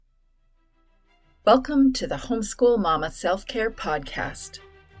Welcome to the Homeschool Mama Self-Care Podcast.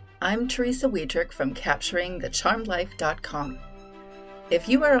 I'm Teresa Wiedrich from CapturingTheCharmedLife.com. If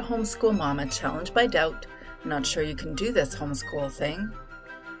you are a homeschool mama challenged by doubt, not sure you can do this homeschool thing,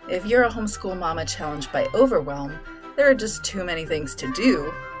 if you're a homeschool mama challenged by overwhelm, there are just too many things to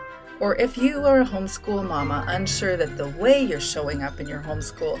do, or if you are a homeschool mama unsure that the way you're showing up in your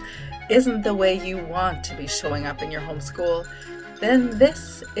homeschool isn't the way you want to be showing up in your homeschool, then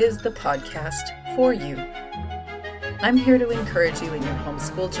this is the podcast for you. I'm here to encourage you in your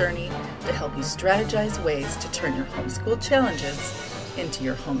homeschool journey to help you strategize ways to turn your homeschool challenges into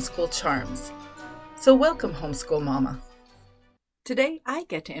your homeschool charms. So welcome, homeschool mama. Today, I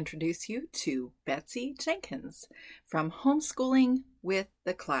get to introduce you to Betsy Jenkins from Homeschooling with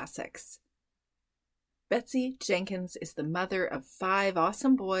the Classics. Betsy Jenkins is the mother of 5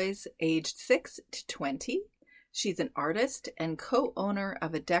 awesome boys aged 6 to 20. She's an artist and co-owner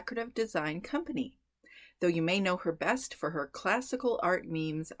of a decorative design company, though you may know her best for her classical art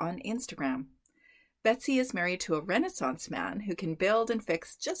memes on Instagram. Betsy is married to a Renaissance man who can build and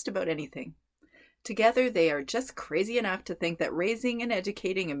fix just about anything. Together, they are just crazy enough to think that raising and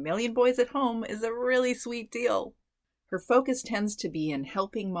educating a million boys at home is a really sweet deal. Her focus tends to be in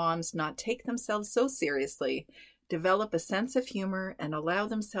helping moms not take themselves so seriously, develop a sense of humor, and allow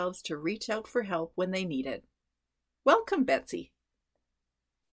themselves to reach out for help when they need it. Welcome, Betsy.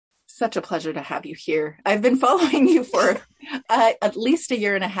 Such a pleasure to have you here. I've been following you for at least a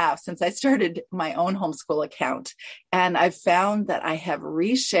year and a half since I started my own homeschool account. And I've found that I have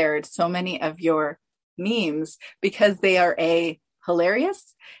reshared so many of your memes because they are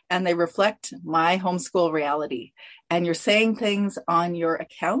hilarious and they reflect my homeschool reality. And you're saying things on your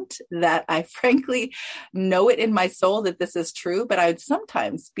account that I frankly know it in my soul that this is true, but I would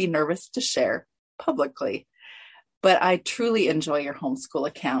sometimes be nervous to share publicly. But I truly enjoy your homeschool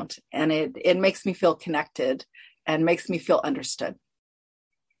account, and it makes me feel connected and makes me feel understood.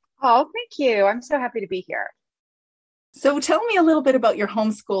 Oh, thank you. I'm so happy to be here. So tell me a little bit about your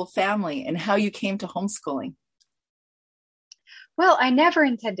homeschool family and how you came to homeschooling. Well, I never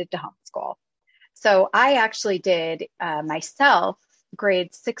intended to homeschool. So I actually did myself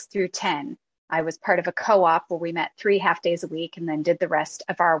grades 6 through 10. I was part of a co-op where we met 3 half days a week and then did the rest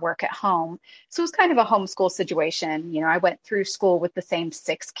of our work at home. So it was kind of a homeschool situation. You know, I went through school with the same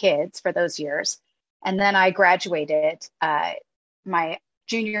 6 kids for those years. And then I graduated my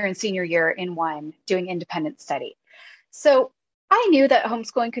junior and senior year in one doing independent study. So I knew that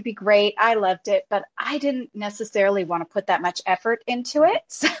homeschooling could be great. I loved it, but I didn't necessarily want to put that much effort into it.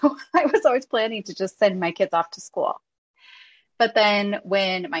 So I was always planning to just send my kids off to school. But then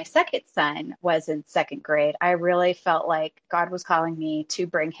when my second son was in 2nd grade, I really felt like God was calling me to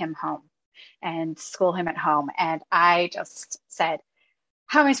bring him home and school him at home. And I just said,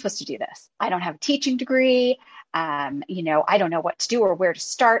 how am I supposed to do this? I don't have a teaching degree. I don't know what to do or where to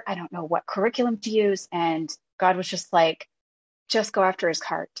start. I don't know what curriculum to use. And God was just like, just go after his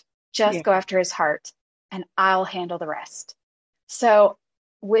heart. Go after his heart, and I'll handle the rest. So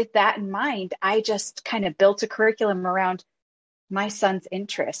with that in mind, I just kind of built a curriculum around my son's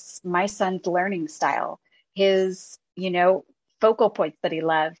interests, my son's learning style, his, focal points that he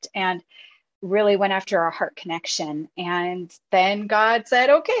loved, and really went after our heart connection. And then God said,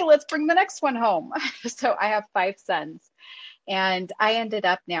 okay, let's bring the next one home. So I have 5 sons, and I ended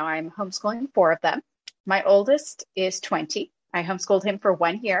up now I'm homeschooling 4 of them. My oldest is 20. I homeschooled him for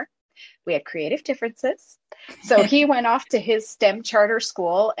 1 year. We had creative differences. So he went off to his STEM charter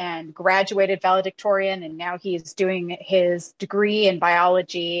school and graduated valedictorian, and now he's doing his degree in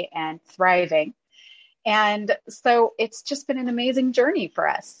biology and thriving. And so it's just been an amazing journey for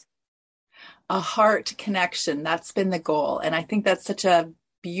us. A heart connection, that's been the goal. And I think that's such a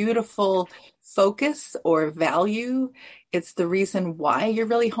beautiful focus or value. It's the reason why you're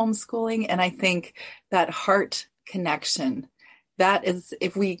really homeschooling. And I think that heart connection, that is,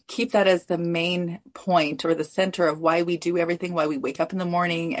 if we keep that as the main point or the center of why we do everything, why we wake up in the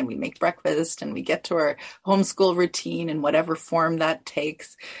morning and we make breakfast and we get to our homeschool routine in whatever form that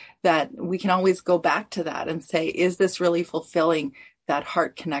takes, that we can always go back to that and say, is this really fulfilling that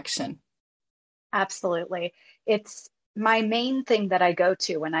heart connection? Absolutely. It's my main thing that I go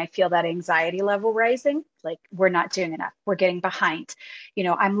to when I feel that anxiety level rising, like we're not doing enough, we're getting behind.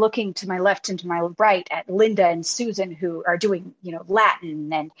 I'm looking to my left and to my right at Linda and Susan who are doing,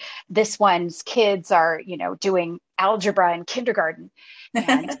 Latin, and this one's kids are, doing algebra in kindergarten.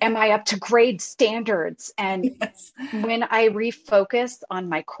 And am I up to grade standards? And yes. When I refocus on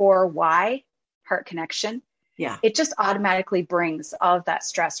my core why, heart connection, it just automatically brings all of that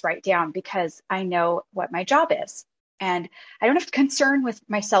stress right down because I know what my job is. And I don't have to concern with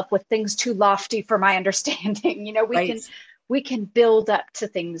myself with things too lofty for my understanding. Right. We can build up to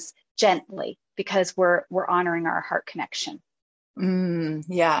things gently because we're honoring our heart connection.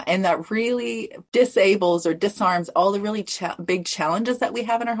 Yeah. And that really disables or disarms all the really big challenges that we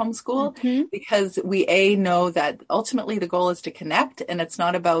have in our homeschool, Mm-hmm. because we know that ultimately the goal is to connect, and it's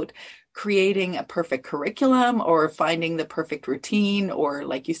not about creating a perfect curriculum or finding the perfect routine, or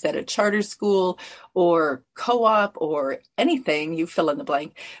like you said, a charter school or co-op or anything, you fill in the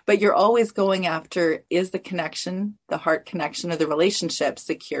blank, but you're always going after, is the connection, the heart connection, or the relationship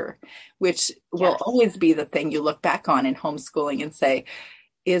secure, which will Yes. always be the thing you look back on in homeschooling and say,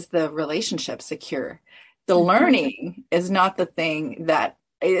 is the relationship secure? The Mm-hmm. learning is not the thing that,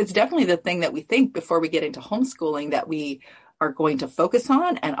 it's definitely the thing that we think before we get into homeschooling that we are going to focus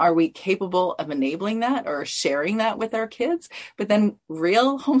on, and are we capable of enabling that or sharing that with our kids? But then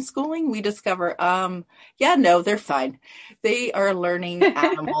real homeschooling, we discover, yeah, no, they're fine. They are learning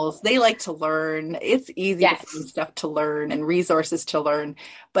animals. They like to learn. It's easy to find Yes. stuff to learn and resources to learn,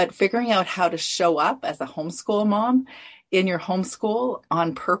 but figuring out how to show up as a homeschool mom in your homeschool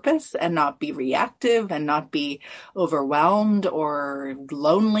on purpose and not be reactive and not be overwhelmed or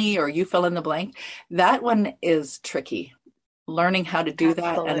lonely, or you fill in the blank, that one is tricky. Learning how to do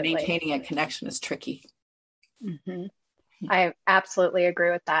that and Absolutely. maintaining a connection is tricky. Mm-hmm. I absolutely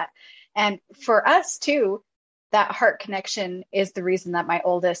agree with that. And for us too, that heart connection is the reason that my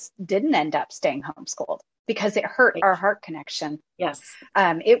oldest didn't end up staying homeschooled, because it hurt Right. our heart connection. Yes.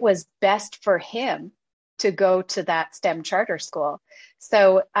 It was best for him to go to that STEM charter school.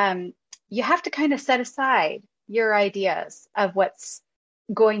 So you have to kind of set aside your ideas of what's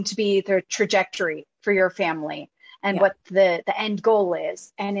going to be the trajectory for your family and Yeah. what the end goal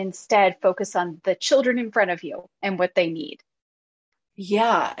is, and instead focus on the children in front of you and what they need.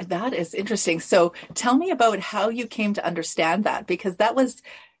 Yeah, that is interesting. So tell me about how you came to understand that, because that was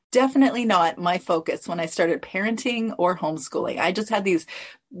definitely not my focus when I started parenting or homeschooling. I just had these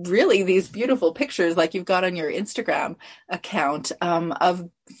beautiful pictures like you've got on your Instagram account, of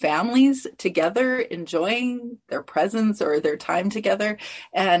families together enjoying their presence or their time together,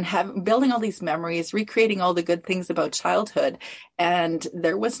 and building all these memories, recreating all the good things about childhood. And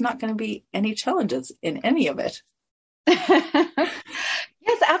there was not going to be any challenges in any of it.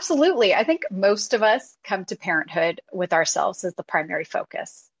 Yes, absolutely. I think most of us come to parenthood with ourselves as the primary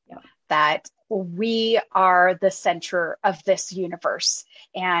focus, Yeah. that we are the center of this universe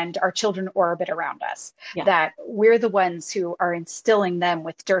and our children orbit around us, Yeah. that we're the ones who are instilling them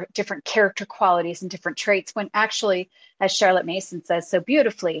with different character qualities and different traits, when actually, as Charlotte Mason says so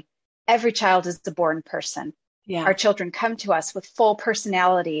beautifully, every child is a born person. Yeah. Our children come to us with full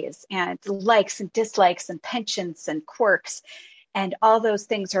personalities and likes and dislikes and penchants and quirks. And all those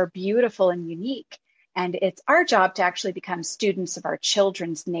things are beautiful and unique. And it's our job to actually become students of our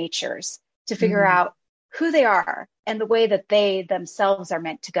children's natures, to figure Mhm. out who they are and the way that they themselves are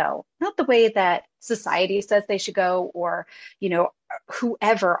meant to go, not the way that society says they should go, or,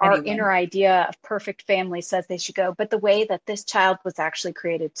 whoever our Anyone. inner idea of perfect family says they should go, but the way that this child was actually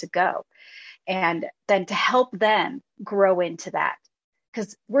created to go. And then to help them grow into that,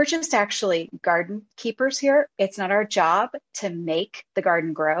 because we're just actually garden keepers here. It's not our job to make the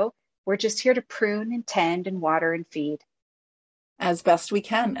garden grow. We're just here to prune and tend and water and feed. As best we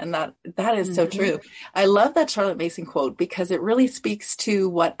can. And that is so Mm-hmm. true. I love that Charlotte Mason quote, because it really speaks to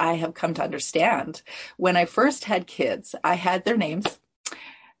what I have come to understand. When I first had kids, I had their names.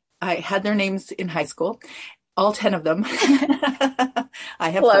 I had their names in high school, all 10 of them. I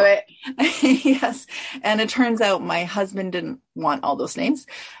have Love 4. it. Yes. And it turns out my husband didn't want all those names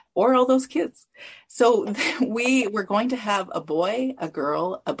or all those kids. So we were going to have a boy, a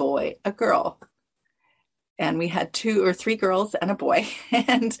girl, a boy, a girl. And we had 2 or 3 girls and a boy,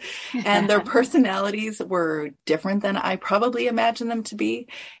 and their personalities were different than I probably imagined them to be.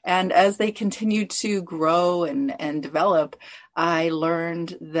 And as they continued to grow and develop, I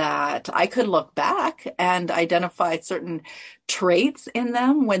learned that I could look back and identify certain traits in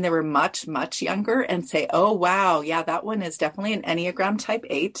them when they were much, much younger and say, oh, wow, yeah, that one is definitely an Enneagram type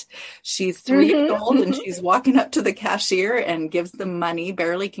 8. She's 3 years old and she's walking up to the cashier and gives them money,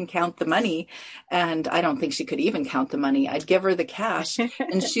 barely can count the money. And I don't think she could even count the money. I'd give her the cash.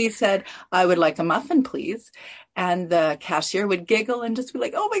 And she said, I would like a muffin, please. And the cashier would giggle and just be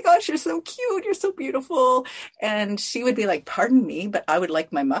like, oh my gosh, you're so cute. You're so beautiful. And she would be like, pardon me, but I would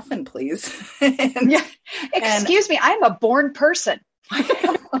like my muffin, please. Yeah. Excuse me, I'm a born person.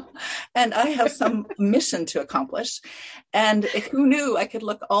 And I have some mission to accomplish. And who knew I could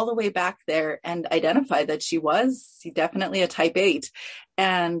look all the way back there and identify that she was definitely a type 8,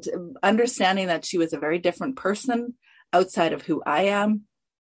 and understanding that she was a very different person outside of who I am,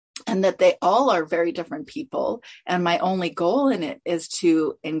 and that they all are very different people. And my only goal in it is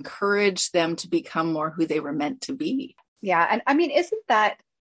to encourage them to become more who they were meant to be. Yeah. And I mean, doesn't that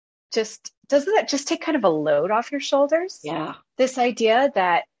just take kind of a load off your shoulders? Yeah. This idea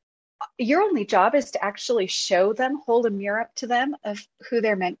that your only job is to actually show them, hold a mirror up to them of who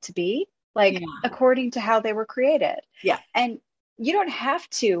they're meant to be, like according to how they were created. Yeah. And you don't have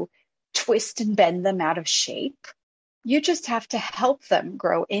to twist and bend them out of shape. You just have to help them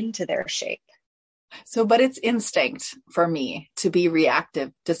grow into their shape. So, but it's instinct for me to be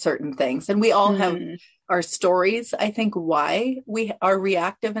reactive to certain things. And we all have our stories, I think, why we are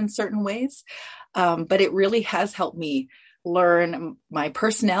reactive in certain ways. But it really has helped me learn my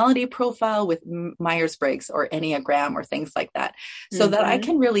personality profile with Myers-Briggs or Enneagram or things like that, so that I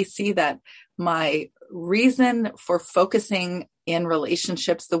can really see that my reason for focusing in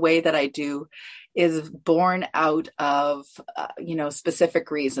relationships the way that I do is born out of,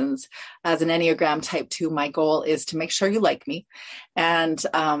 specific reasons. As an Enneagram type 2, my goal is to make sure you like me and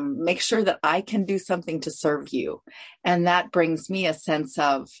make sure that I can do something to serve you. And that brings me a sense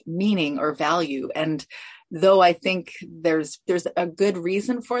of meaning or value. And though I think there's a good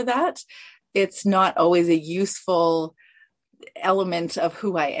reason for that, it's not always a useful element of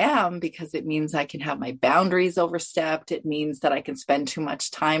who I am, because it means I can have my boundaries overstepped. It means that I can spend too much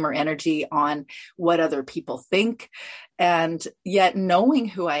time or energy on what other people think. And yet knowing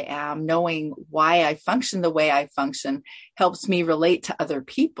who I am, knowing why I function the way I function, helps me relate to other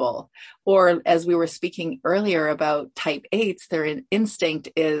people. Or as we were speaking earlier about type 8s, their instinct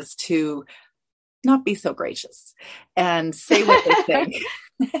is to not be so gracious and say what they think.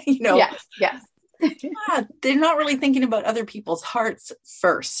 Yes. They're not really thinking about other people's hearts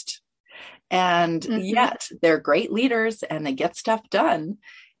first. And yet they're great leaders and they get stuff done.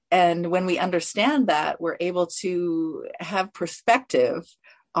 And when we understand that, we're able to have perspective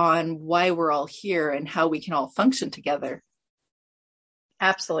on why we're all here and how we can all function together.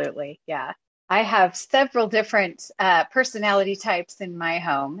 Absolutely. Yeah. I have several different personality types in my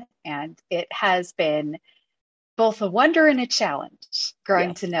home, and it has been both a wonder and a challenge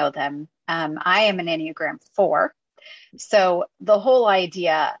growing to know them. I am an Enneagram 4. So the whole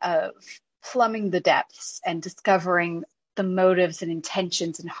idea of plumbing the depths and discovering the motives and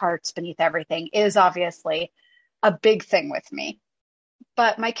intentions and hearts beneath everything is obviously a big thing with me.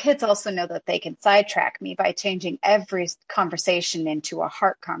 But my kids also know that they can sidetrack me by changing every conversation into a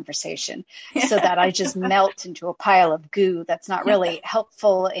heart conversation so that I just melt into a pile of goo that's not really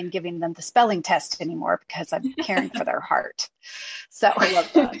helpful in giving them the spelling test anymore because I'm caring for their heart. So I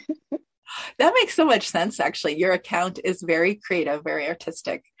love that. That makes so much sense, actually. Your account is very creative, very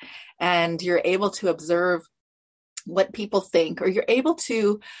artistic, and you're able to observe what people think, or you're able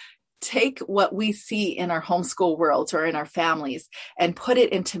to take what we see in our homeschool worlds or in our families and put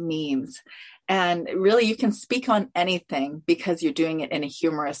it into memes. And really, you can speak on anything because you're doing it in a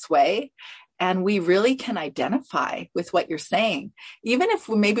humorous way. And we really can identify with what you're saying, even if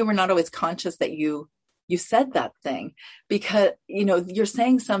maybe we're not always conscious that you said that thing, because, you're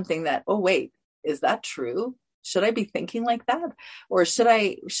saying something that, oh, wait, is that true? Should I be thinking like that? Or should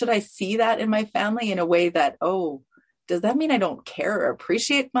I see that in my family in a way that, oh, does that mean I don't care or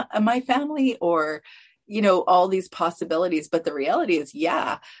appreciate my family? Or, all these possibilities. But the reality is,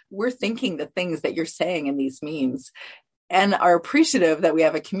 we're thinking the things that you're saying in these memes, and are appreciative that we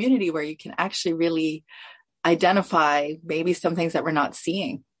have a community where you can actually really identify maybe some things that we're not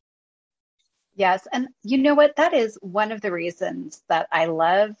seeing. Yes. And you know what? That is one of the reasons that I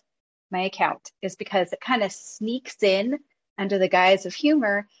love my account, is because it kind of sneaks in under the guise of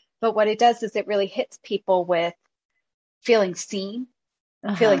humor. But what it does is it really hits people with feeling seen,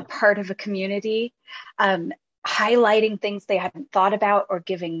 feeling part of a community, highlighting things they hadn't thought about, or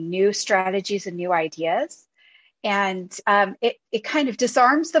giving new strategies and new ideas. And it kind of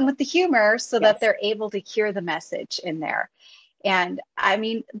disarms them with the humor so that they're able to hear the message in there. And I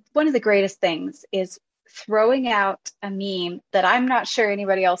mean, one of the greatest things is throwing out a meme that I'm not sure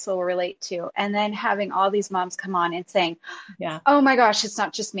anybody else will relate to, and then having all these moms come on and saying, oh my gosh, it's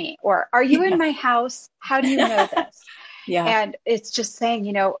not just me. Or, are you in my house? How do you know this? And it's just saying,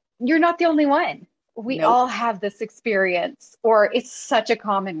 you're not the only one. We all have this experience, or it's such a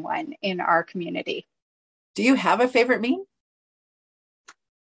common one in our community. Do you have a favorite meme?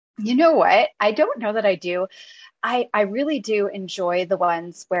 You know what? I don't know that I do. I really do enjoy the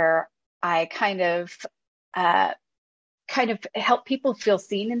ones where I kind of help people feel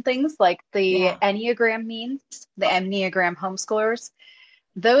seen in things, like the Enneagram memes, the Enneagram homeschoolers.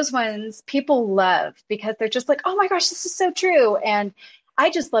 Those ones people love because they're just like, oh my gosh, this is so true. And I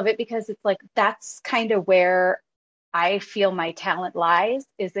just love it because it's like, that's kind of where I feel my talent lies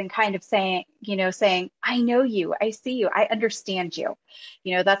is in kind of saying, I know you, I see you, I understand you.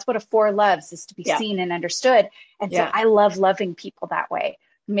 That's what a four loves, is to be Yeah. seen and understood. And so Yeah. I love loving people that way,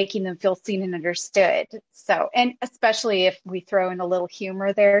 making them feel seen and understood. So, and especially if we throw in a little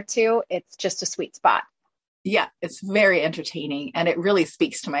humor there too, it's just a sweet spot. Yeah, it's very entertaining and it really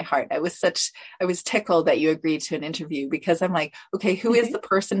speaks to my heart. I was tickled that you agreed to an interview because I'm like, okay, who is the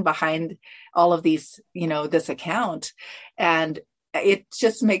person behind all of these, this account? And it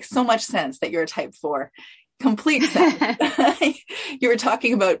just makes so much sense that you're a type 4. Complete sense. You were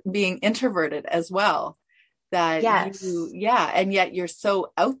talking about being introverted as well. That Yes. and yet you're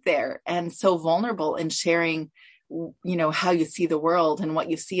so out there and so vulnerable in sharing how you see the world and what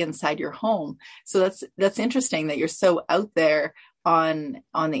you see inside your home. So that's interesting that you're so out there on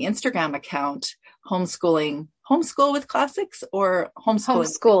the Instagram account, homeschool with classics, or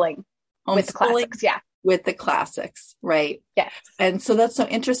Homeschooling with the homeschooling classics. Yeah. with the classics, right? Yes. And so that's so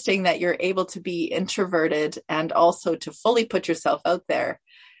interesting that you're able to be introverted and also to fully put yourself out there.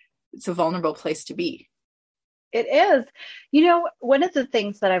 It's a vulnerable place to be. It is. One of the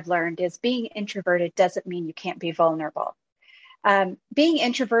things that I've learned is being introverted doesn't mean you can't be vulnerable. Being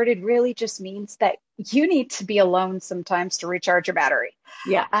introverted really just means that you need to be alone sometimes to recharge your battery.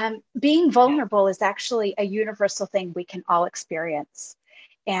 Yeah. Being vulnerable is actually a universal thing we can all experience.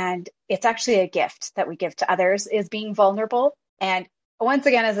 And it's actually a gift that we give to others, is being vulnerable. And once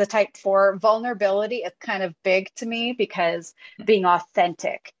again, as a type 4, vulnerability is kind of big to me because being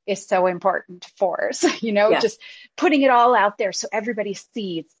authentic is so important for us, Yes. just putting it all out there so everybody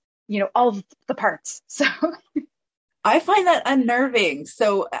sees, all the parts. So I find that unnerving.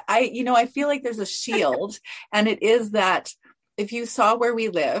 So I feel like there's a shield, and it is that if you saw where we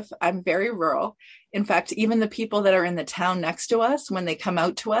live, I'm very rural. In fact, even the people that are in the town next to us, when they come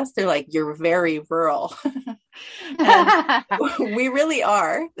out to us, they're like, you're very rural. And we really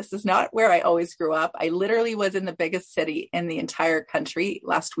are. This is not where I always grew up. I literally was in the biggest city in the entire country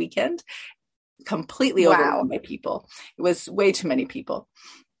last weekend, completely overwhelmed by people. It was way too many people.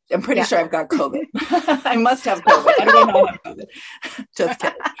 I'm pretty sure I've got COVID. I must have COVID. I don't know I have COVID. Just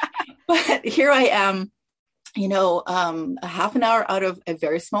kidding. But here I am, a half an hour out of a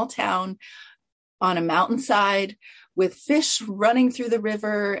very small town on a mountainside with fish running through the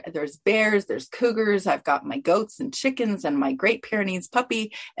river. There's bears, there's cougars. I've got my goats and chickens and my Great Pyrenees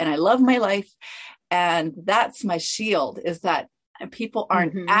puppy, and I love my life. And that's my shield, is that people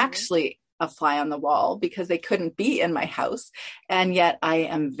aren't actually a fly on the wall because they couldn't be in my house. And yet I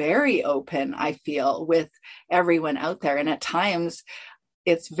am very open, I feel, with everyone out there. And at times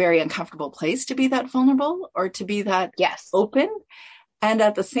it's a very uncomfortable place to be that vulnerable or to be that open. And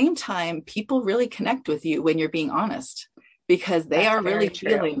at the same time, people really connect with you when you're being honest, because they are really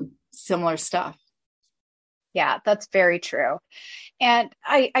feeling similar stuff. Yeah, that's very true. And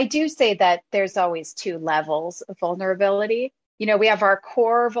I do say that there's always 2 levels of vulnerability. We have our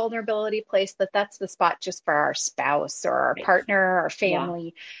core vulnerability place, that's the spot just for our spouse or our partner, our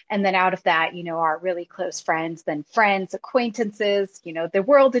family. Yeah. And then out of that, our really close friends, then friends, acquaintances, the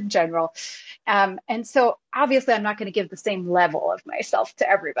world in general. And so obviously I'm not going to give the same level of myself to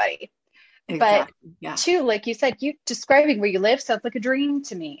everybody. Exactly. But 2, like you said, you describing where you live sounds like a dream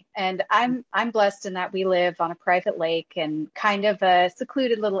to me. And I'm blessed in that we live on a private lake and kind of a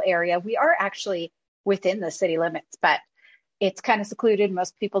secluded little area. We are actually within the city limits, but it's kind of secluded.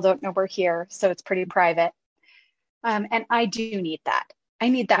 Most people don't know we're here, so it's pretty private. And I do need that. I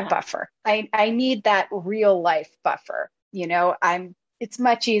need that buffer. I need that real life buffer. It's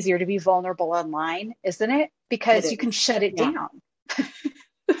much easier to be vulnerable online, isn't it? Because you can shut it down.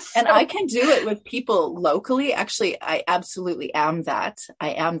 And I can do it with people locally. Actually, I absolutely am that. I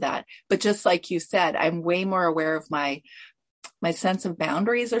am that. But just like you said, I'm way more aware of my sense of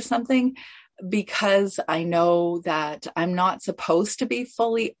boundaries or something, because I know that I'm not supposed to be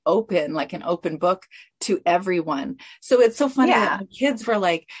fully open, like an open book to everyone. So it's so funny that my kids were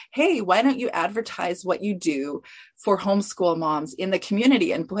like, hey, why don't you advertise what you do for homeschool moms in the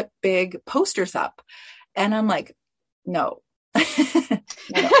community and put big posters up? And I'm like, no.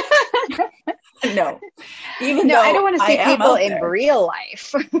 No, even though I don't want to see people in real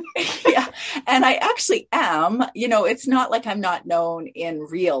life. Yeah. And I actually am, it's not like I'm not known in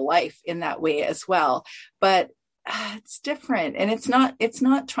real life in that way as well, but it's different. And it's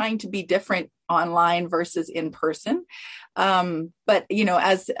not trying to be different online versus in person. But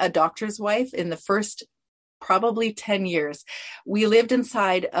as a doctor's wife, in the first probably 10 years, we lived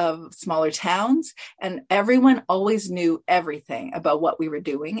inside of smaller towns, and everyone always knew everything about what we were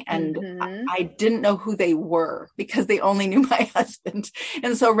doing. And I didn't know who they were because they only knew my husband.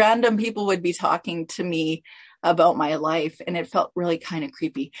 And so random people would be talking to me about my life, and it felt really kind of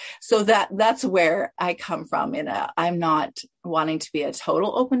creepy. So that's where I come from. I'm not wanting to be a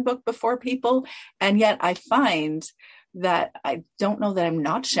total open book before people, and yet I find that I don't know that I'm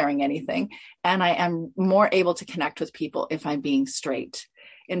not sharing anything, and I am more able to connect with people if I'm being straight.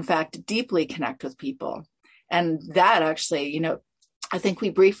 In fact, deeply connect with people. And that actually, I think we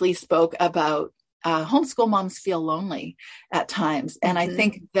briefly spoke about homeschool moms feel lonely at times. And I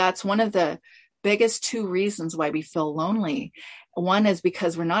think that's one of the biggest two reasons why we feel lonely. One is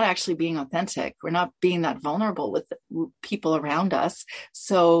because we're not actually being authentic. We're not being that vulnerable with people around us.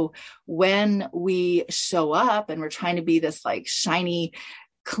 So when we show up and we're trying to be this like shiny,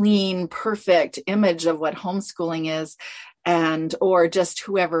 clean, perfect image of what homeschooling is, or just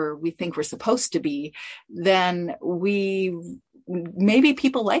whoever we think we're supposed to be, then maybe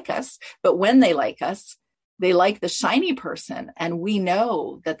people like us, but when they like us, they like the shiny person, and we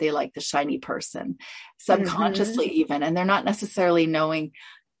know that they like the shiny person subconsciously even, and they're not necessarily knowing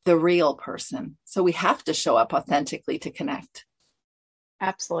the real person. So we have to show up authentically to connect.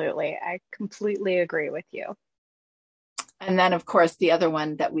 Absolutely. I completely agree with you. And then, of course, the other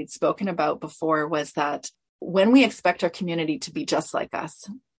one that we'd spoken about before was that when we expect our community to be just like us,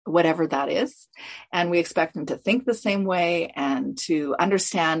 whatever that is, and we expect them to think the same way and to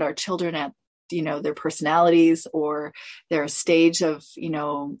understand our children at, their personalities or their stage of,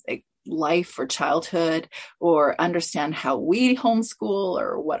 life or childhood, or understand how we homeschool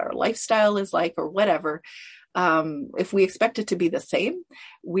or what our lifestyle is like or whatever. If we expect it to be the same,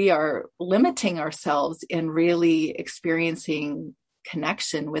 we are limiting ourselves in really experiencing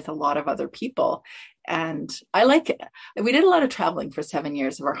connection with a lot of other people. And I like it. We did a lot of traveling for 7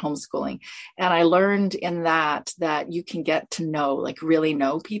 years of our homeschooling. And I learned in that you can get to know, like really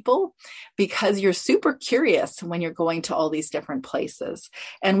know people, because you're super curious when you're going to all these different places.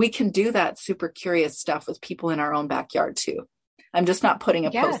 And we can do that super curious stuff with people in our own backyard too. I'm just not putting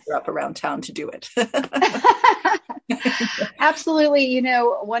a poster up around town to do it. Absolutely.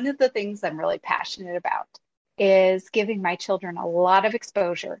 One of the things I'm really passionate about is giving my children a lot of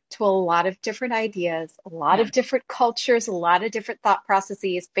exposure to a lot of different ideas, a lot of different cultures, a lot of different thought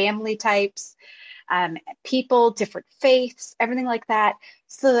processes, family types, people, different faiths, everything like that,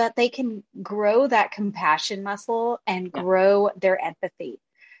 so that they can grow that compassion muscle and grow their empathy.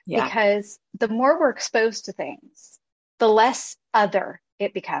 Yeah. Because the more we're exposed to things, the less other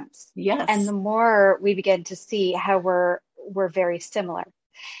it becomes. Yes. And the more we begin to see how we're very similar.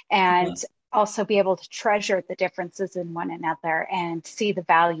 And also be able to treasure the differences in one another and see the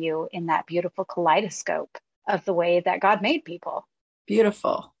value in that beautiful kaleidoscope of the way that God made people.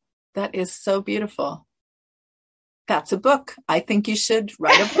 Beautiful. That is so beautiful. That's a book. I think you should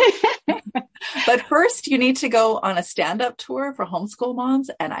write a book. But first, you need to go on a stand-up tour for homeschool moms,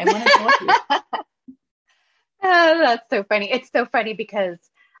 and I want to go with you. That's so funny. It's so funny because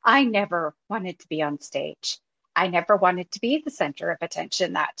I never wanted to be on stage. I never wanted to be the center of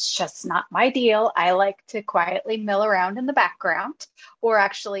attention. That's just not my deal. I like to quietly mill around in the background, or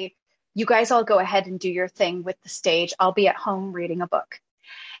actually, you guys all go ahead and do your thing with the stage. I'll be at home reading a book.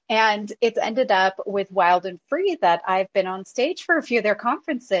 And it's ended up with Wild and Free that I've been on stage for a few of their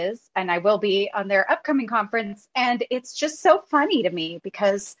conferences, and I will be on their upcoming conference. And it's just so funny to me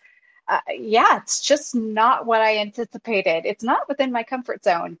because it's just not what I anticipated. It's not within my comfort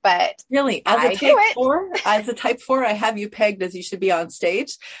zone, but really, as a type 4, I have you pegged as you should be on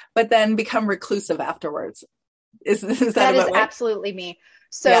stage, but then become reclusive afterwards. Is that is absolutely me.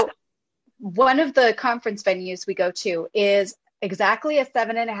 So one of the conference venues we go to is exactly a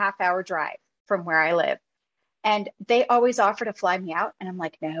 7.5-hour drive from where I live. And they always offer to fly me out. And I'm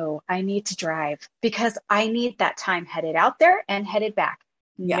like, no, I need to drive because I need that time headed out there and headed back.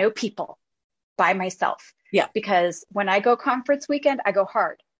 No people, by myself. Yeah. Because when I go conference weekend, I go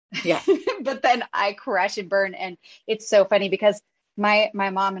hard. Yeah. But then I crash and burn. And it's so funny because my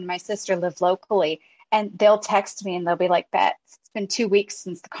mom and my sister live locally, and they'll text me and they'll be like, Bet, it's been 2 weeks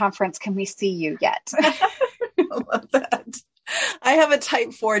since the conference. Can we see you yet? I love that. I have a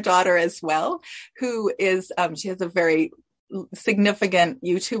type 4 daughter as well, who is, she has a very significant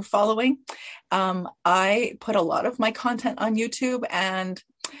YouTube following. I put a lot of my content on YouTube and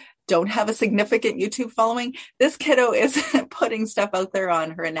don't have a significant YouTube following. This kiddo is putting stuff out there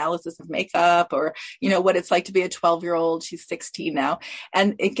on her analysis of makeup, or, what it's like to be a 12-year-old. She's 16 now,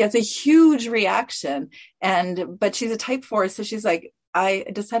 and it gets a huge reaction. But she's a type 4. So she's like, I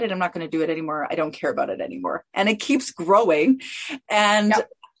decided I'm not going to do it anymore. I don't care about it anymore. And it keeps growing. And,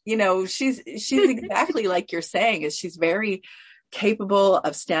 she's exactly like you're saying, is she's very capable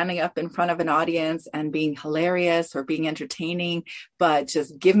of standing up in front of an audience and being hilarious or being entertaining, but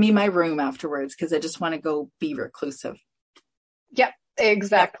just give me my room afterwards because I just want to go be reclusive. Yep,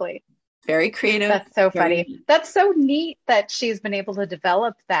 exactly. Yep. Very creative. That's so funny. That's so neat that she's been able to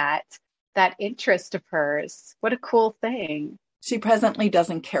develop that interest of hers. What a cool thing. She presently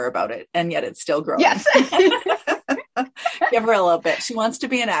doesn't care about it, and yet it's still growing. Yes. Give her a little bit. She wants to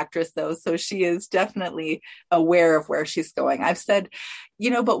be an actress, though, so she is definitely aware of where she's going. I've said,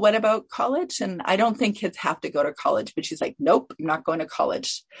 but what about college? And I don't think kids have to go to college, but she's like, nope, I'm not going to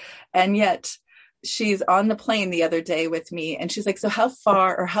college. And yet she's on the plane the other day with me, and she's like, so how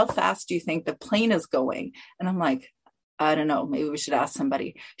far or how fast do you think the plane is going? And I'm like, I don't know, maybe we should ask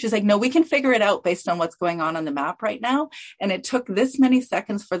somebody. She's like, no, we can figure it out based on what's going on the map right now. And it took this many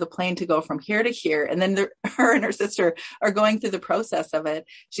seconds for the plane to go from here to here. And then her and her sister are going through the process of it.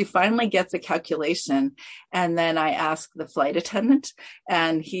 She finally gets a calculation. And then I ask the flight attendant,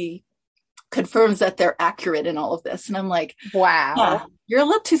 and he confirms that they're accurate in all of this. And I'm like, wow, you're a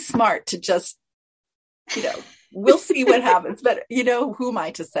little too smart to just, we'll see what happens. But, who am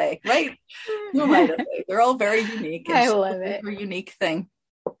I to say, right? Who am I to say? They're all very unique. And I love it. A unique thing.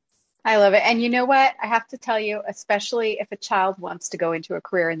 I love it. And you know what? I have to tell you, especially if a child wants to go into a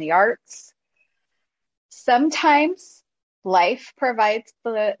career in the arts, sometimes life provides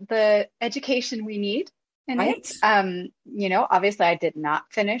the education we need in it. Obviously I did not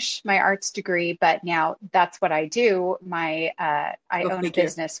finish my arts degree, but now that's what I do. I own a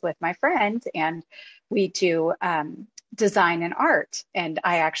business with my friend, and we do design and art, and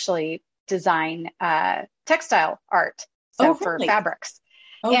I actually design textile art, for fabrics.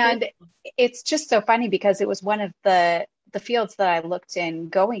 And it's just so funny because it was one of the fields that I looked in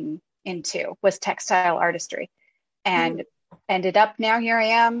going into was textile artistry, and ended up now here I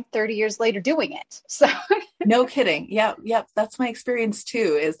am 30 years later doing it. So no kidding. Yeah. That's my experience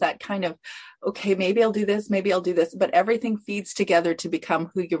too, is that kind of, okay, maybe I'll do this, but everything feeds together to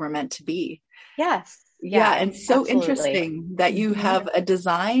become who you were meant to be. Yes. Yeah. And so absolutely. Interesting that you have a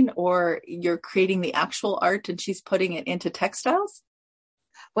design, or you're creating the actual art and she's putting it into textiles.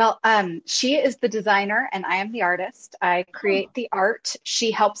 Well, she is the designer and I am the artist. I create the art.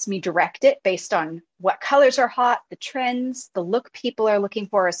 She helps me direct it based on what colors are hot, the trends, the look people are looking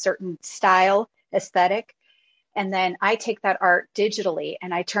for, a certain style, aesthetic. And then I take that art digitally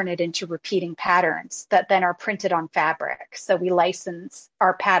and I turn it into repeating patterns that then are printed on fabric. So we license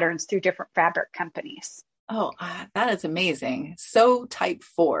our patterns through different fabric companies. Oh, that is amazing. So type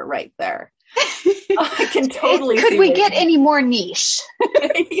 4 right there. I can totally see. Could we get any more niche?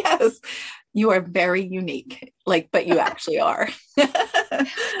 Yes, you are very unique. But you actually are.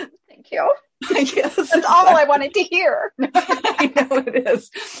 Thank you. Yes. That's all I wanted to hear. I know it is.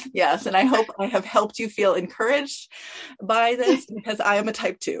 Yes. And I hope I have helped you feel encouraged by this, because I am a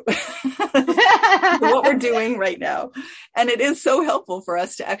type 2. What we're doing right now. And it is so helpful for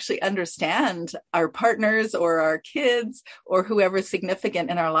us to actually understand our partners or our kids or whoever's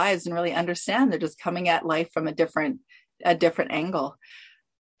significant in our lives, and really understand they're just coming at life from a different angle.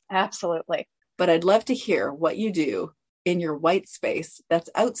 Absolutely. But I'd love to hear what you do in your white space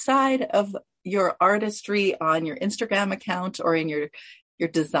that's outside of your artistry on your Instagram account or in your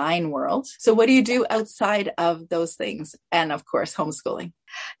design world. So what do you do outside of those things? And of course, homeschooling.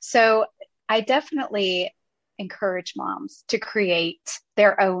 So I definitely encourage moms to create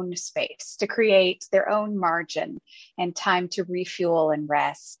their own space, to create their own margin and time to refuel and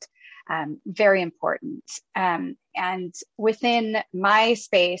rest. Very important. And within my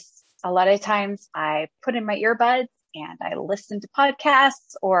space, a lot of times I put in my earbuds and I listen to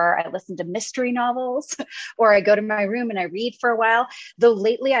podcasts, or I listen to mystery novels, or I go to my room and I read for a while. Though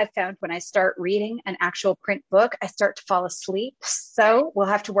lately I've found when I start reading an actual print book, I start to fall asleep. So we'll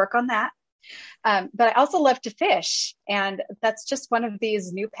have to work on that. But I also love to fish. And that's just one of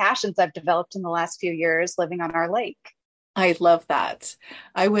these new passions I've developed in the last few years living on our lake. I love that.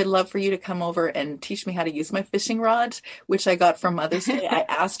 I would love for you to come over and teach me how to use my fishing rod, which I got for Mother's Day. I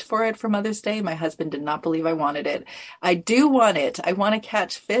asked for it for Mother's Day. My husband did not believe I wanted it. I do want it. I want to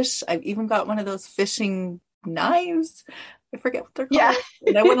catch fish. I've even got one of those fishing knives. I forget what they're called. Yeah.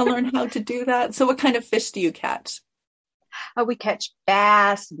 And I want to learn how to do that. So what kind of fish do you catch? We catch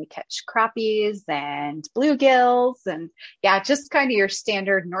bass, and we catch crappies and bluegills, and just kind of your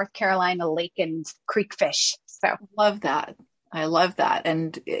standard North Carolina lake and creek fish. So love that. I love that.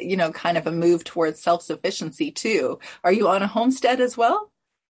 And, kind of a move towards self-sufficiency too. Are you on a homestead as well?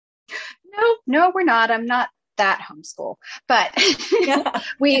 No, we're not. I'm not that homeschool, but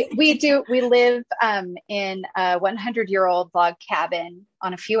we live in a 100-year-old log cabin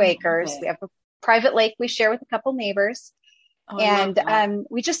on a few acres. We have a private lake we share with a couple neighbors. Oh, I love And that.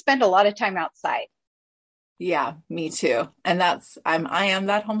 we just spend a lot of time outside. Yeah, me too. And I am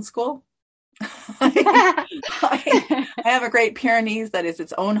that homeschool. I, I have a Great Pyrenees that is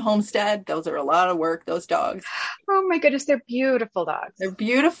its own homestead. Those are a lot of work, those dogs. Oh my goodness, they're beautiful dogs. They're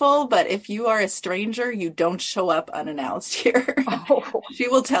beautiful, but if you are a stranger, you don't show up unannounced here. Oh, She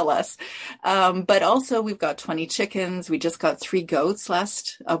will tell us. But also, we've got 20 chickens. We just got 3 goats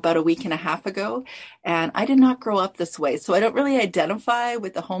about a week and a half ago. And I did not grow up this way. So I don't really identify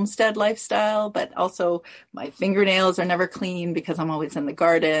with the homestead lifestyle, but also my fingernails are never clean because I'm always in the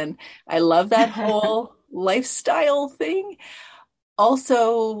garden. I love that whole lifestyle thing.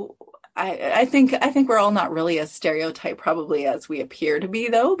 Also, I think we're all not really as stereotyped probably as we appear to be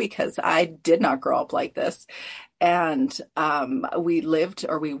though, because I did not grow up like this. And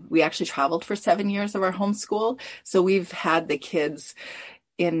we actually traveled for 7 years of our homeschool. So we've had the kids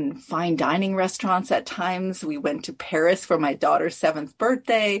in fine dining restaurants at times. We went to Paris for my daughter's 7th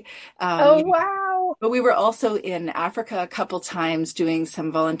birthday. oh wow. But we were also in Africa a couple times doing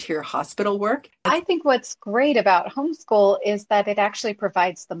some volunteer hospital work. I think what's great about homeschool is that it actually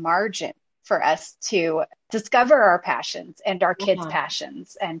provides the margin for us to discover our passions and our kids' Yeah.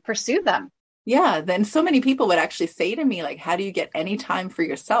 passions and pursue them. Yeah, then so many people would actually say to me, like, how do you get any time for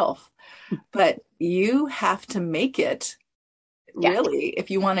yourself? But you have to make it Yeah. really,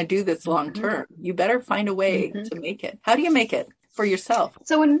 if you want to do this long term. You better find a way to make it. How do you make it for yourself?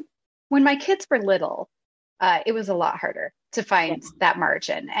 So when my kids were little, it was a lot harder to find that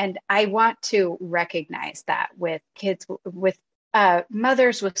margin. And I want to recognize that with kids, with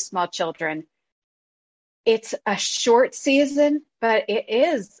mothers with small children. It's a short season, but it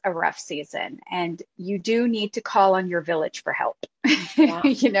is a rough season. And you do need to call on your village for help. Yeah.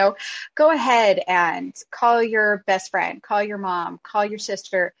 You know, go ahead and call your best friend, call your mom, call your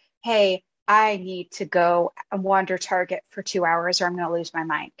sister. Hey, I need to go and wander Target for 2 hours or I'm going to lose my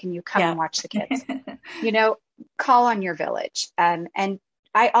mind. Can you come and watch the kids? You know, call on your village. And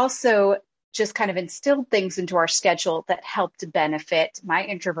I also just kind of instilled things into our schedule that helped benefit my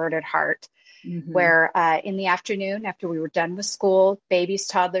introverted heart. Where in the afternoon, after we were done with school, babies,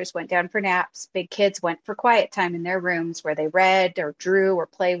 toddlers went down for naps. Big kids went for quiet time in their rooms where they read or drew or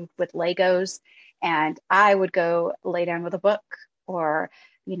played with Legos. And I would go lay down with a book or,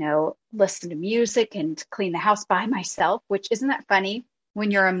 you know, listen to music and clean the house by myself, which isn't that funny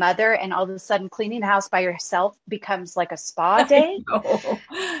when you're a mother and all of a sudden cleaning the house by yourself becomes like a spa day.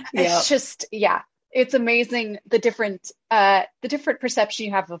 It's just, yeah. It's amazing the different perception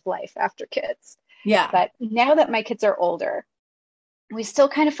you have of life after kids. Yeah. But now that my kids are older, we still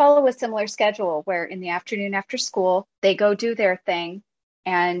kind of follow a similar schedule where in the afternoon after school, they go do their thing.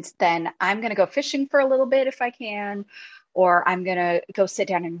 And then I'm going to go fishing for a little bit if I can, or I'm going to go sit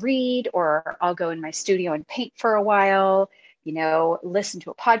down and read, or I'll go in my studio and paint for a while, you know, listen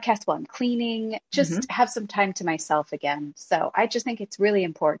to a podcast while I'm cleaning, just have some time to myself again. So I just think it's really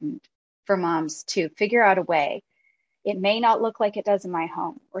important for moms to figure out a way. It may not look like it does in my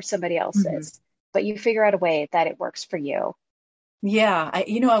home or somebody else's, but you figure out a way that it works for you. Yeah.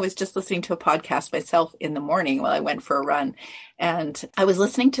 I was just listening to a podcast myself in the morning while I went for a run. And I was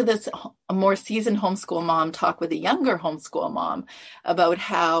listening to a more seasoned homeschool mom talk with a younger homeschool mom about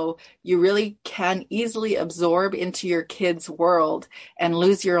how you really can easily absorb into your kids' world and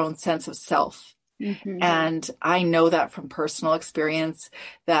lose your own sense of self. And I know that from personal experience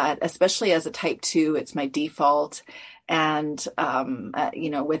that especially as a type 2, it's my default. And,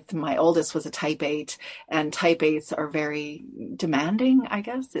 with my oldest was a type 8 and type 8s are very demanding, I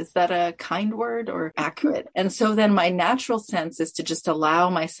guess. Is that a kind word or accurate? And so then my natural sense is to just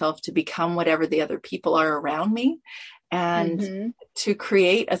allow myself to become whatever the other people are around me and to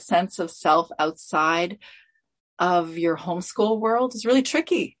create a sense of self outside of your homeschool world is really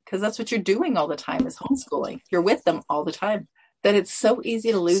tricky because that's what you're doing all the time is homeschooling. You're with them all the time. That it's so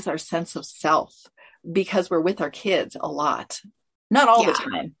easy to lose our sense of self because we're with our kids a lot. Not all the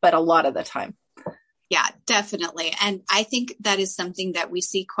time, but a lot of the time. Yeah, definitely. And I think that is something that we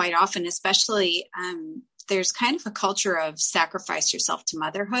see quite often, especially there's kind of a culture of sacrifice yourself to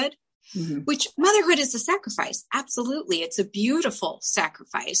motherhood, which motherhood is a sacrifice. Absolutely. It's a beautiful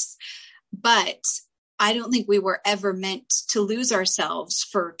sacrifice. But I don't think we were ever meant to lose ourselves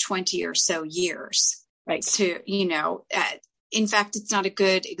for 20 or so years. Right. In fact, it's not a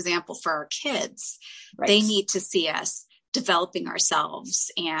good example for our kids. Right. They need to see us developing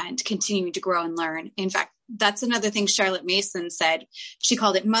ourselves and continuing to grow and learn. In fact, that's another thing Charlotte Mason said. She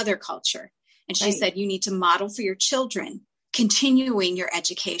called it mother culture. And she said, you need to model for your children, continuing your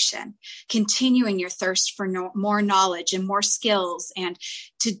education, continuing your thirst for more knowledge and more skills and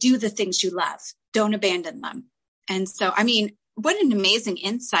to do the things you love. Don't abandon them. And so, I mean, what an amazing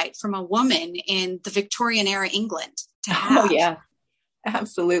insight from a woman in the Victorian era England to have. Oh, yeah.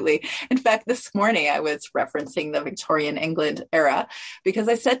 Absolutely. In fact, this morning I was referencing the Victorian England era because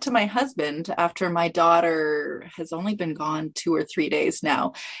I said to my husband, after my daughter has only been gone 2 or 3 days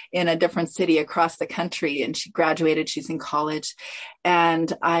now in a different city across the country, and she graduated, she's in college,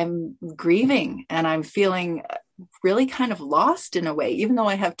 and I'm grieving and I'm feeling really kind of lost in a way, even though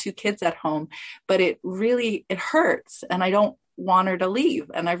I have 2 kids at home, but it hurts, and I don't want her to leave,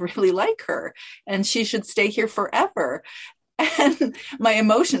 and I really like her, and she should stay here forever. And my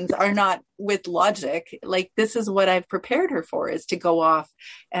emotions are not with logic. Like, this is what I've prepared her for, is to go off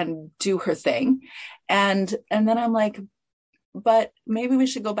and do her thing. And then I'm like, but maybe we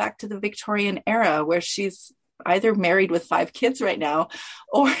should go back to the Victorian era where she's either married with 5 kids right now,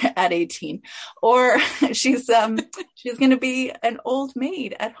 or at 18, or she's going to be an old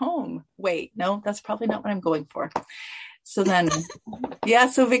maid at home. Wait, no, that's probably not what I'm going for. So then, yeah,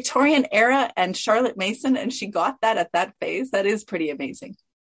 so Victorian era and Charlotte Mason, and she got that at that phase. That is pretty amazing.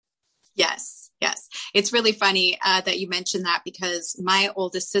 Yes, yes. It's really funny that you mentioned that, because my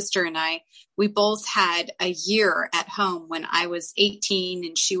oldest sister and I, we both had a year at home when I was 18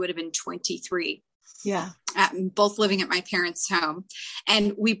 and she would have been 23. Yeah. Both living at my parents' home.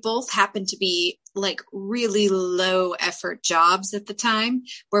 And we both happened to be like really low effort jobs at the time,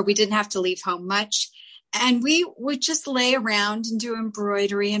 where we didn't have to leave home much. And we would just lay around and do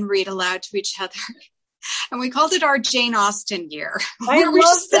embroidery and read aloud to each other. And we called it our Jane Austen year. We're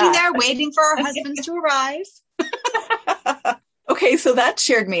just sitting there waiting for our husbands to arrive. Okay, so that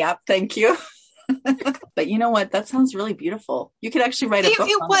cheered me up. Thank you. But you know what? That sounds really beautiful. You could actually write a book.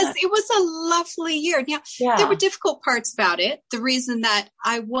 It was a lovely year. Now, there were difficult parts about it. The reason that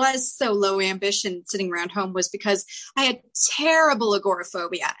I was so low ambition sitting around home was because I had terrible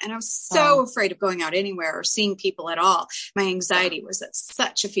agoraphobia, and I was so afraid of going out anywhere or seeing people at all. My anxiety was at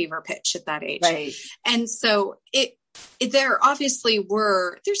such a fever pitch at that age. Right. And so there's always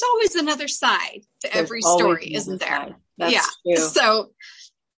another side to every story, isn't there? That's true. So,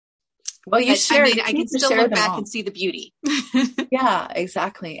 well, I can still look back and see the beauty. Yeah,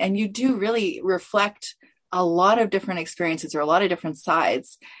 exactly. And you do really reflect a lot of different experiences, or a lot of different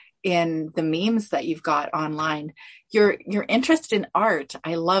sides in the memes that you've got online. Your interest in art,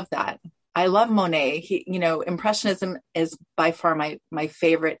 I love that. I love Monet. Impressionism is by far my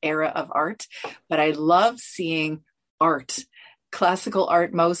favorite era of art, but I love seeing art, classical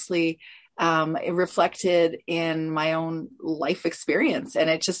art mostly, reflected in my own life experience. And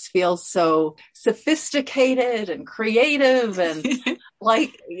it just feels so sophisticated and creative and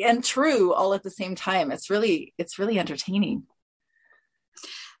and true all at the same time. It's really entertaining.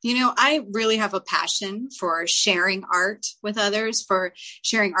 I really have a passion for sharing art with others, for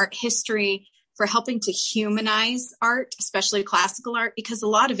sharing art history, for helping to humanize art, especially classical art, because a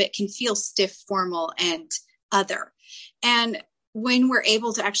lot of it can feel stiff, formal, and other. And when we're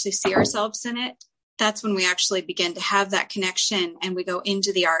able to actually see ourselves in it, that's when we actually begin to have that connection, and we go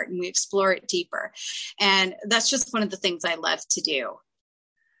into the art and we explore it deeper. And that's just one of the things I love to do.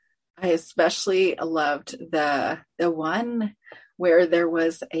 I especially loved the one where there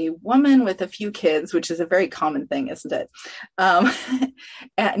was a woman with a few kids, which is a very common thing, isn't it?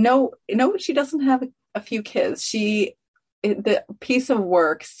 No, she doesn't have a few kids. The piece of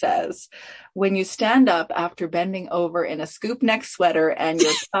work says, when you stand up after bending over in a scoop neck sweater and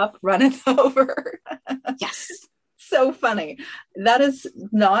your cup runneth over. Yes. So funny. That is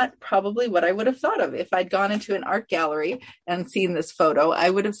not probably what I would have thought of. If I'd gone into an art gallery and seen this photo, I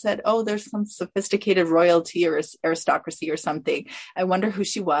would have said, oh, there's some sophisticated royalty or aristocracy or something. I wonder who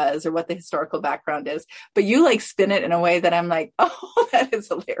she was or what the historical background is. But you spin it in a way that I'm like, oh, that is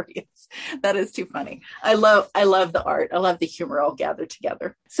hilarious. That is too funny. I love the art. I love the humor all gathered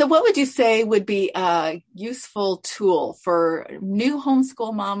together. So what would you say would be a useful tool for new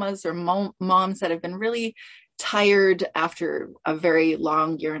homeschool mamas or moms that have been really tired after a very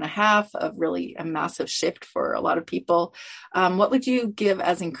long 1.5 years of really a massive shift for a lot of people? What would you give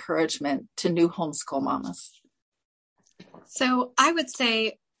as encouragement to new homeschool mamas? So I would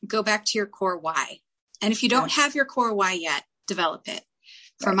say, go back to your core why. And if you don't have your core why yet, develop it.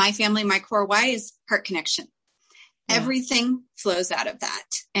 For my family, my core why is heart connection. Yeah. Everything flows out of that.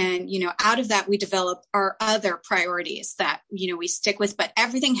 And, out of that, we develop our other priorities that, we stick with, but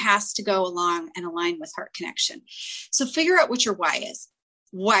everything has to go along and align with heart connection. So figure out what your why is.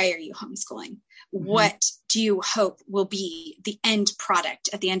 Why are you homeschooling? Mm-hmm. What do you hope will be the end product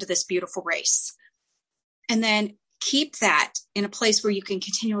at the end of this beautiful race? And then keep that in a place where you can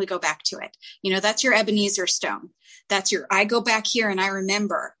continually go back to it. That's your Ebenezer stone. That's I go back here and I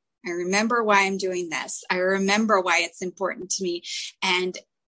remember I remember why I'm doing this. I remember why it's important to me. And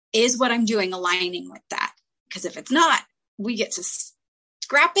is what I'm doing aligning with that? Because if it's not, we get to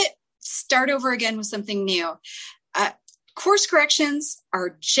scrap it, start over again with something new. Course corrections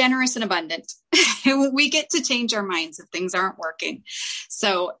are generous and abundant. We get to change our minds if things aren't working.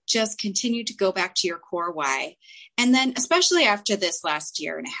 So just continue to go back to your core why. And then, especially after this last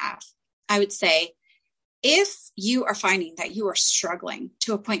year and a half, I would say, if you are finding that you are struggling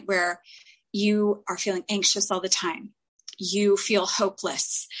to a point where you are feeling anxious all the time, you feel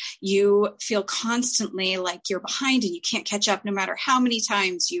hopeless, you feel constantly like you're behind and you can't catch up no matter how many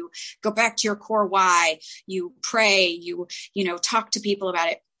times you go back to your core why, you pray, you talk to people about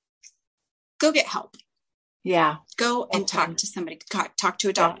it, go get help. Yeah. Go and talk to somebody, talk to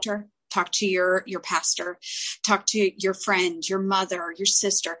a doctor, talk to your pastor, talk to your friend, your mother, your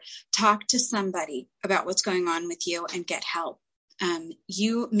sister, talk to somebody about what's going on with you and get help.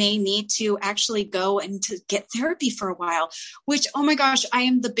 You may need to actually go and to get therapy for a while, which, oh my gosh, I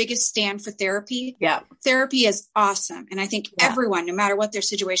am the biggest stand for therapy. Yeah. Therapy is awesome. And I think everyone, no matter what their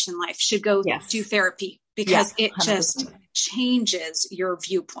situation in life, should go do therapy because it just changes your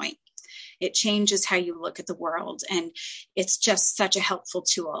viewpoint. It changes how you look at the world. And it's just such a helpful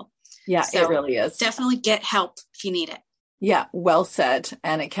tool. Yeah, so it really is. Definitely get help if you need it. Yeah, well said.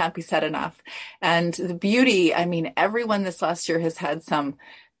 And it can't be said enough. And the beauty, I mean, everyone this last year has had some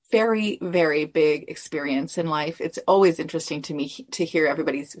very, very big experience in life. It's always interesting to me to hear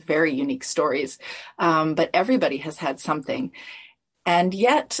everybody's very unique stories. But everybody has had something. And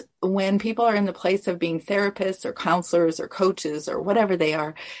yet, when people are in the place of being therapists or counselors or coaches or whatever they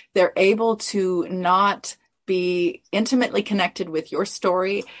are, they're able to not be intimately connected with your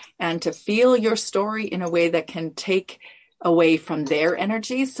story and to feel your story in a way that can take away from their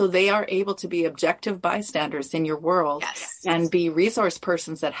energy. So they are able to be objective bystanders in your world and be resource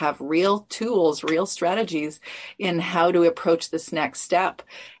persons that have real tools, real strategies in how to approach this next step.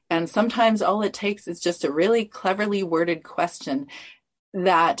 And sometimes all it takes is just a really cleverly worded question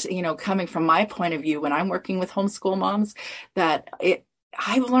that, coming from my point of view, when I'm working with homeschool moms,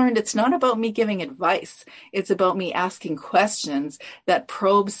 I've learned it's not about me giving advice. It's about me asking questions that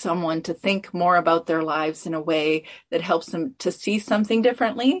probe someone to think more about their lives in a way that helps them to see something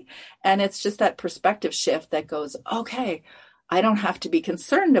differently. And it's just that perspective shift that goes, okay, I don't have to be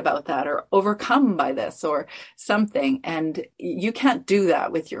concerned about that or overcome by this or something. And you can't do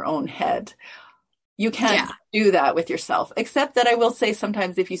that with your own head. You can't do that with yourself, except that I will say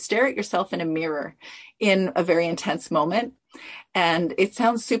sometimes if you stare at yourself in a mirror in a very intense moment, and it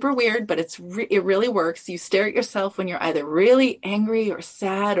sounds super weird, but it really works. You stare at yourself when you're either really angry or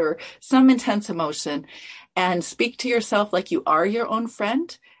sad or some intense emotion and speak to yourself like you are your own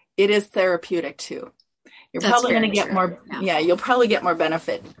friend. It is therapeutic too. You're probably going to get more. Yeah, you'll probably get more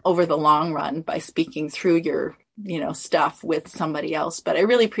benefit over the long run by speaking through your stuff with somebody else. But I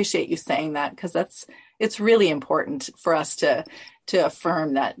really appreciate you saying that because it's really important for us to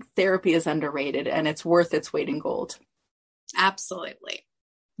affirm that therapy is underrated and it's worth its weight in gold. Absolutely.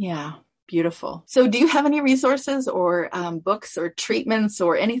 Yeah. Beautiful. So do you have any resources or books or treatments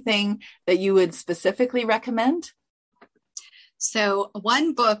or anything that you would specifically recommend? So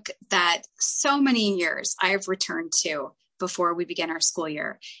one book that so many years I have returned to before we begin our school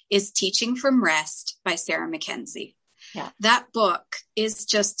year is Teaching from Rest by Sarah Mackenzie. Yeah. That book is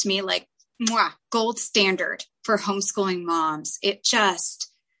just to me like gold standard for homeschooling moms. It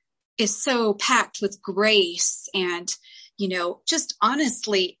just is so packed with grace and, just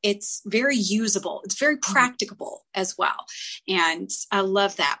honestly, it's very usable. It's very practicable as well. And I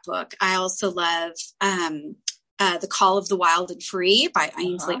love that book. I also love, The Call of the Wild and Free by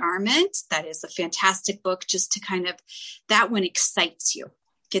Ainsley Arment. That is a fantastic book just to that one excites you,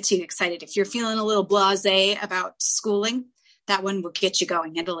 gets you excited. If you're feeling a little blasé about schooling, that one will get you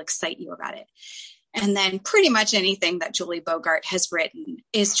going. It'll excite you about it. And then pretty much anything that Julie Bogart has written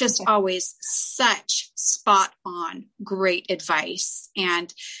is just always such spot on, great advice.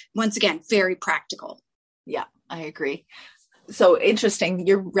 And once again, very practical. Yeah, I agree. So interesting.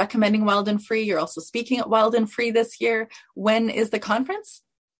 You're recommending Wild and Free. You're also speaking at Wild and Free this year. When is the conference?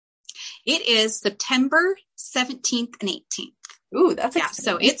 It is September 17th and 18th. Ooh, that's exciting.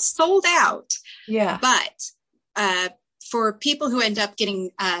 So it's sold out. Yeah. But for people who end up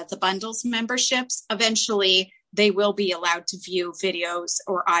getting the bundles memberships, eventually they will be allowed to view videos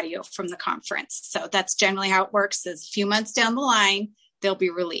or audio from the conference. So that's generally how it works is a few months down the line, they'll be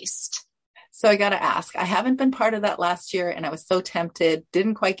released. So I got to ask, I haven't been part of that last year and I was so tempted,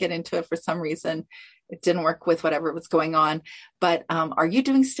 didn't quite get into it for some reason. It didn't work with whatever was going on. But are you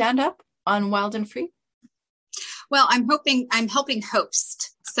doing stand-up on Wild and Free? Well, I'm helping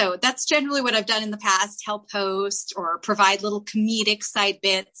host. So that's generally what I've done in the past, help host or provide little comedic side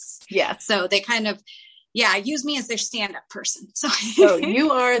bits. Yeah. So they kind of, use me as their stand-up person. So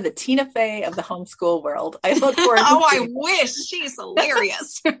you are the Tina Fey of the homeschool world. I look forward to I wish. She's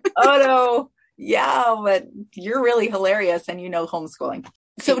hilarious. Oh, no. Yeah, but you're really hilarious and homeschooling.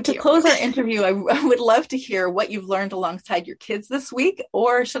 So to close our interview, I would love to hear what you've learned alongside your kids this week,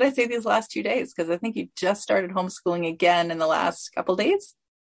 or should I say these last 2 days? Because I think you just started homeschooling again in the last couple of days.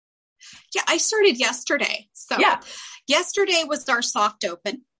 Yeah, I started yesterday. So yesterday was our soft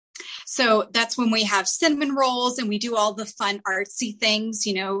open. So that's when we have cinnamon rolls and we do all the fun artsy things,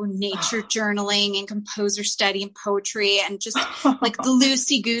 nature journaling and composer study and poetry and just like the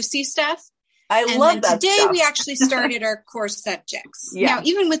loosey-goosey stuff. I love that. Today stuff. we actually started our core subjects. Yeah. Now,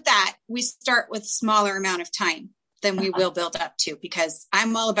 even with that, we start with smaller amount of time than we will build up to, because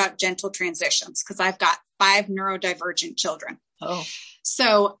I'm all about gentle transitions because I've got 5 neurodivergent children. Oh,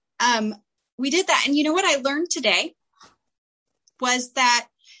 so we did that. And you know what I learned today was that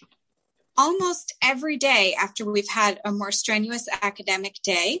almost every day after we've had a more strenuous academic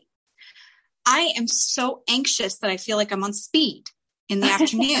day, I am so anxious that I feel like I'm on speed in the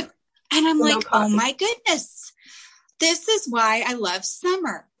afternoon. And I'm like, oh my goodness, this is why I love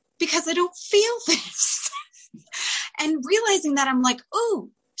summer, because I don't feel this. And realizing that, I'm like, oh,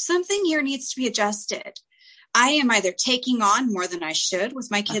 something here needs to be adjusted. I am either taking on more than I should with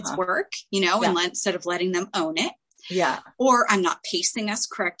my kids' work, and instead of letting them own it. Yeah. Or I'm not pacing us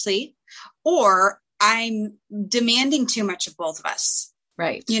correctly, or I'm demanding too much of both of us.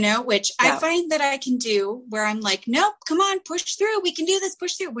 Right. Which I find that I can do where I'm like, nope, come on, push through. We can do this,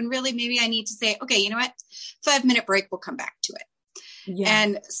 push through. When really maybe I need to say, okay, you know what? 5-minute break, we'll come back to it. Yeah.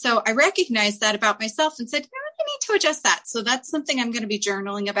 And so I recognized that about myself and said, I need to adjust that. So that's something I'm going to be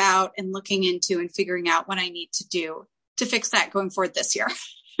journaling about and looking into and figuring out what I need to do to fix that going forward this year.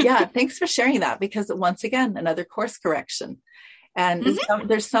 Yeah. Thanks for sharing that, because once again, another course correction. And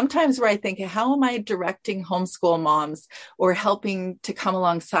there's sometimes where I think, how am I directing homeschool moms or helping to come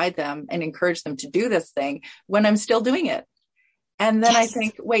alongside them and encourage them to do this thing when I'm still doing it? And then I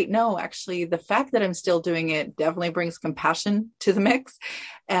think, wait, no, actually, the fact that I'm still doing it definitely brings compassion to the mix.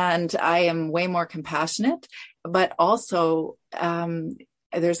 And I am way more compassionate, but also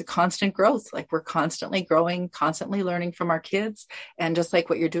there's a constant growth. Like, we're constantly growing, constantly learning from our kids. And just like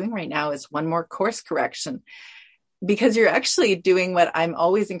what you're doing right now is one more course correction. Because you're actually doing what I'm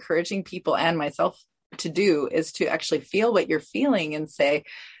always encouraging people and myself to do, is to actually feel what you're feeling and say,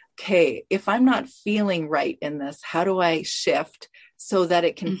 okay, if I'm not feeling right in this, how do I shift so that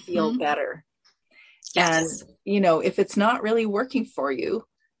it can feel better? Yes. And, if it's not really working for you,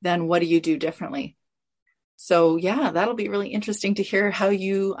 then what do you do differently? So that'll be really interesting to hear how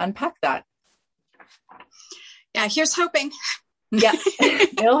you unpack that. Yeah, here's hoping. Yeah,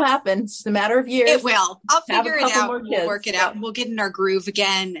 it'll happen. It's just a matter of years. It will. I'll figure it out. We'll work it out. We'll get in our groove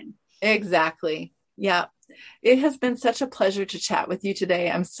again. Exactly. Yeah. It has been such a pleasure to chat with you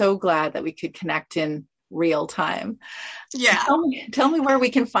today. I'm so glad that we could connect in real time. Yeah. Tell me where we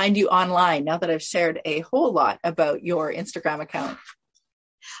can find you online now that I've shared a whole lot about your Instagram account.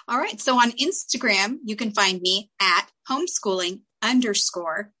 All right. So on Instagram, you can find me at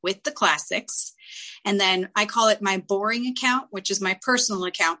homeschooling_with-the-classics. And then I call it my boring account, which is my personal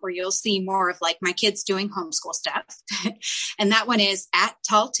account, where you'll see more of like my kids doing homeschool stuff. And that one is at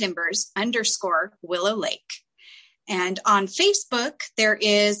talltimbers_Willow Lake. And on Facebook, there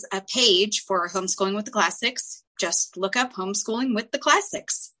is a page for Homeschooling with the Classics. Just look up Homeschooling with the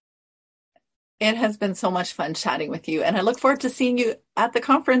Classics. It has been so much fun chatting with you, and I look forward to seeing you at the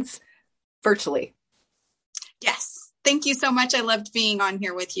conference virtually. Yes. Thank you so much. I loved being on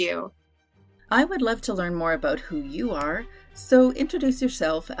here with you. I would love to learn more about who you are, so introduce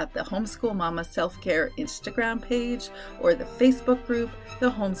yourself at the Homeschool Mama Self-Care Instagram page or the Facebook group, the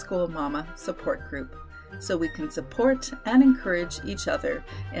Homeschool Mama Support Group, so we can support and encourage each other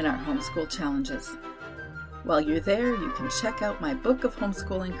in our homeschool challenges. While you're there, you can check out my book of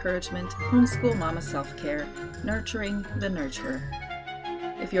homeschool encouragement, Homeschool Mama Self-Care, Nurturing the Nurturer.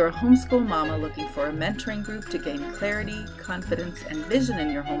 If you're a homeschool mama looking for a mentoring group to gain clarity, confidence, and vision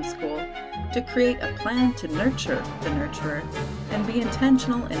in your homeschool, to create a plan to nurture the nurturer, and be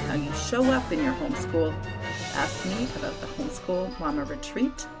intentional in how you show up in your homeschool, ask me about the Homeschool Mama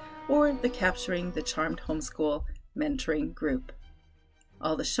Retreat or the Capturing the Charmed Homeschool Mentoring Group.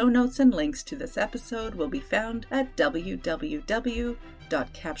 All the show notes and links to this episode will be found at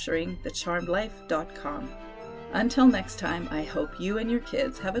www.capturingthecharmedlife.com. Until next time, I hope you and your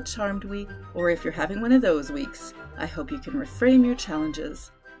kids have a charmed week, or if you're having one of those weeks, I hope you can reframe your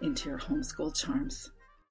challenges into your homeschool charms.